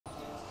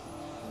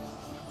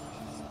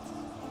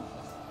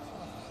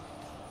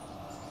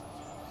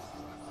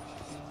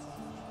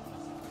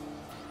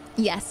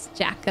Yes,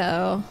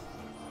 Jacko.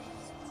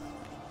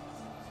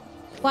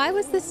 Why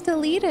was this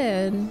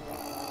deleted?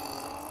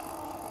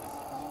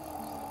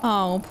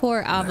 Oh,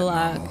 poor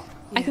Avalok. Yes.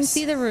 I can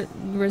see the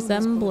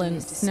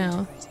resemblance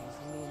now.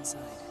 From the inside.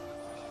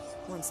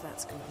 Once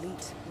that's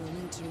complete, we'll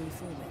need to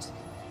reform it,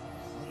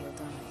 or he'll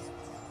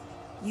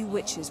die. You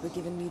witches were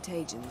given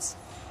mutagens.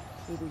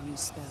 We will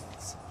use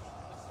spells.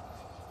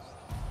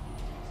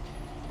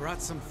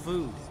 Brought some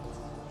food.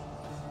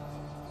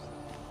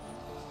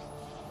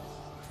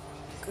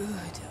 Good,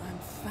 I'm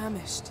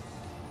famished.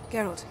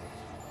 Geralt,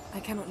 I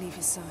cannot leave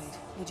his side.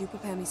 Would you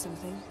prepare me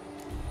something?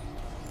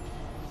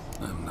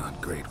 I'm not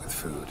great with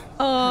food.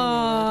 Aww. I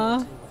know that all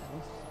too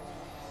well.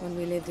 When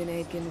we lived in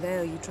Aedgin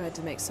Vale, you tried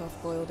to make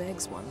soft-boiled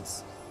eggs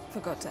once.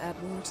 Forgot to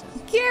add water.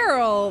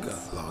 Geralt!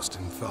 Got lost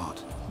in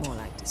thought. More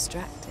like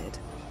distracted.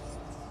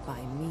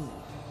 By me.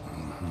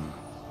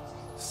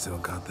 Still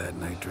got that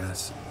night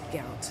dress?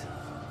 Geralt,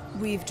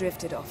 we've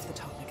drifted off the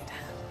topic at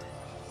hand.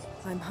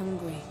 I'm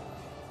hungry.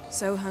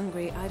 So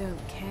hungry, I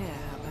don't care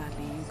how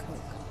badly you cook.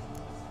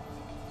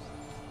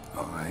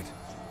 All right.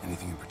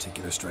 Anything in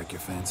particular strike your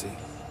fancy?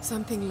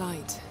 Something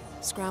light.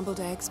 Scrambled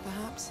eggs,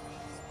 perhaps?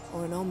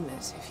 Or an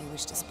omelette, if you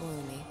wish to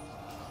spoil me.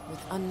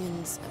 With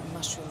onions and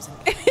mushrooms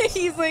and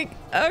He's like,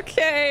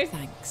 okay.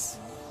 thanks.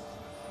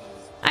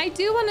 I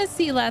do want to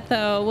see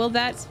Letho. Will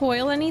that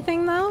spoil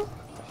anything, though?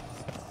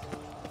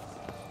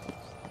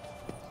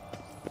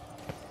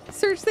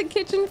 Search the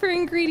kitchen for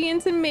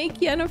ingredients and make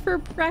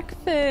Yennefer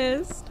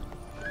breakfast.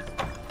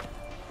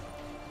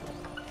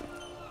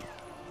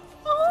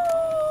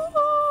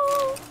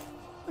 Oh.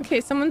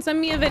 Okay, someone send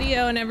me a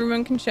video and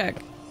everyone can check.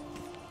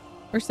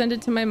 Or send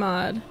it to my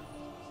mod.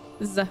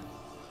 Z.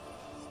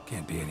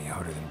 Can't be any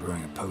harder than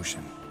brewing a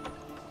potion.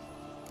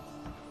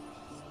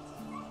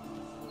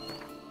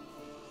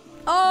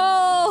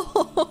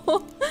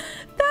 Oh,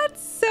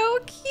 that's so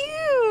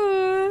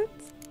cute.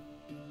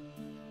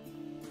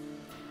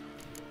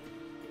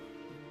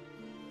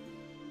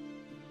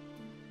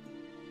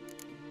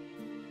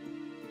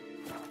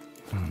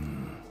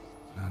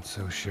 Not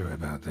so sure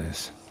about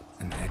this.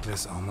 An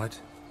eggless omelet?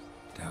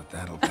 Doubt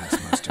that'll pass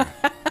muster.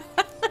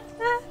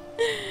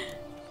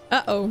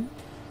 Uh-oh.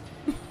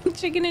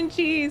 Chicken and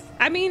cheese.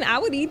 I mean, I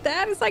would eat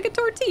that. It's like a A bit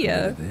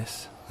tortilla. of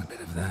this, a bit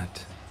of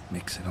that.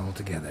 Mix it all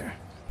together.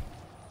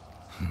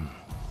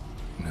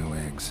 No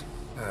eggs.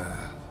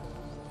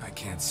 I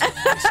can't see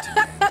this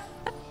to end.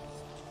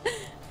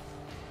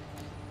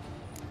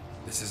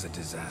 This is a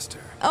disaster.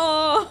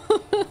 Oh,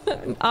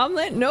 an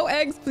omelet, no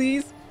eggs,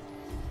 please.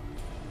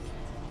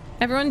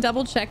 Everyone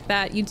double check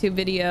that YouTube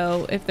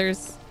video if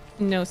there's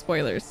no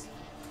spoilers.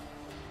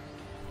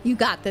 You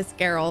got this,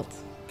 Geralt.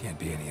 Can't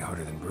be any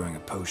harder than brewing a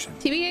potion.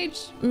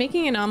 TBH,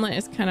 making an omelet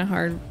is kind of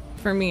hard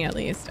for me, at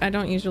least. I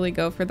don't usually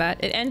go for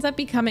that. It ends up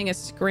becoming a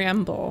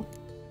scramble.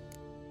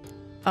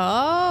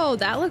 Oh,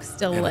 that looks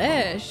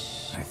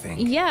delish. I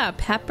think. Yeah,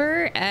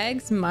 pepper,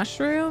 eggs,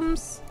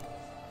 mushrooms.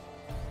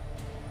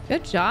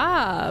 Good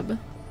job.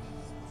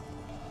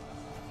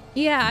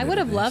 Yeah, I would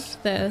have loved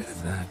A this. bit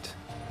of that.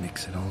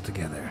 Mix it all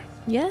together.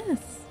 Yes.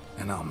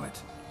 An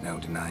omelet. No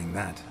denying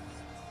that.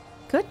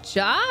 Good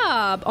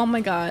job. Oh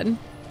my god.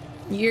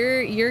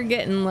 You're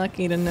getting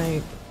lucky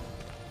tonight.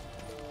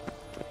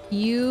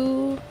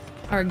 You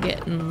are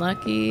getting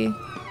lucky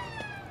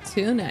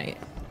tonight.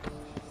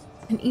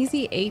 An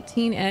easy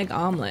 18 egg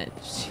omelet.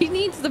 She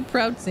needs the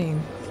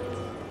protein.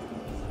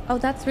 Oh,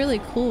 that's really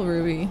cool,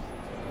 Ruby.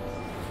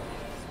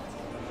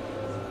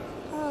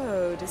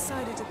 Oh,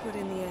 decided to put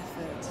in the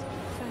effort.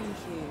 Thank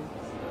you.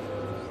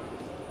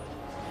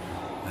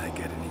 I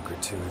get any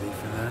gratuity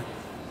for that?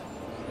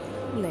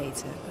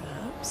 Later,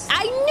 perhaps.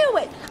 I knew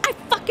it! I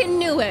fucking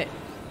knew it!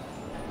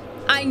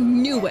 I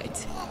knew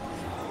it.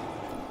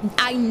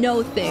 I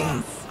know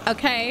things,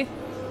 okay?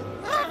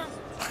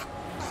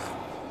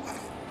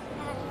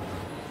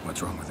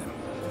 What's wrong with him?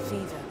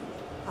 Fever.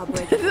 I'll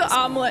break it. The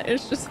omelet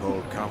is just...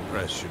 Cold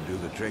compress should do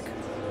the trick.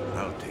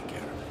 I'll take care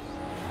of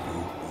it. You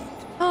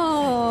eat.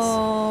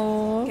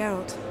 Oh.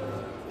 Geralt,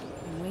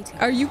 I'm waiting.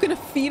 Are you gonna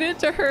feed it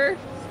to her?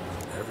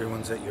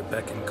 Everyone's at your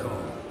beck and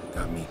call.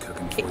 Got me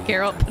cooking for you.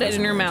 Geralt, put it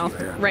in her mouth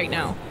right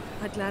now.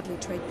 I'd gladly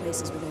trade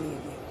places with any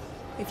of you.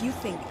 If you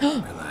think...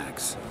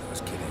 Relax. I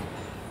was kidding.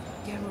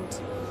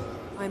 Geralt,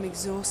 I'm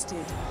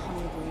exhausted,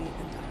 hungry,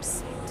 and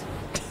upset.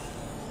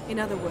 In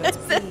other words,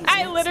 please,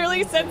 I let's literally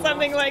leave said the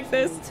something raft like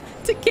this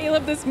behind. to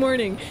Caleb this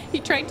morning. He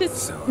tried to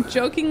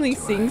jokingly Do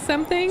sing I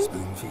something,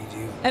 Spoon feed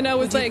you? and I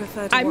was Would you like,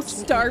 prefer to I'm watch me eat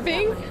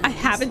starving. without my I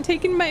hands? haven't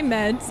taken my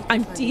meds.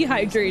 I'm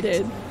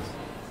dehydrated.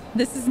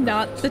 This is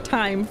not the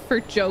time for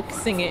joke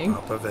singing.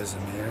 Papa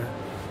Vesemir?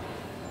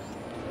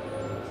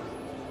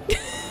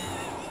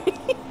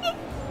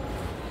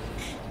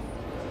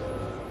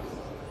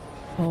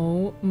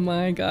 Oh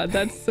my god,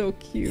 that's so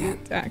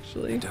cute,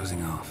 actually. You're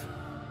dozing off.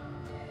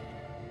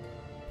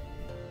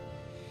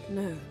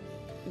 No,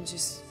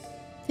 just...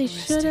 They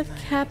resting should have my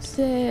kept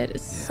it.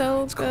 It's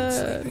so it's called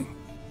good. sleeping.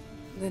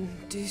 Then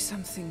do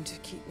something to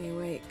keep me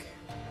awake.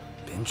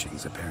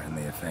 Pinching's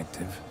apparently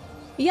effective.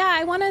 Yeah,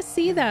 I want to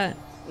see that.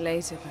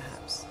 Later,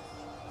 perhaps.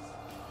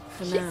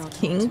 For She's now, talk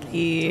to me.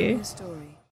 kinky. Tell me a story.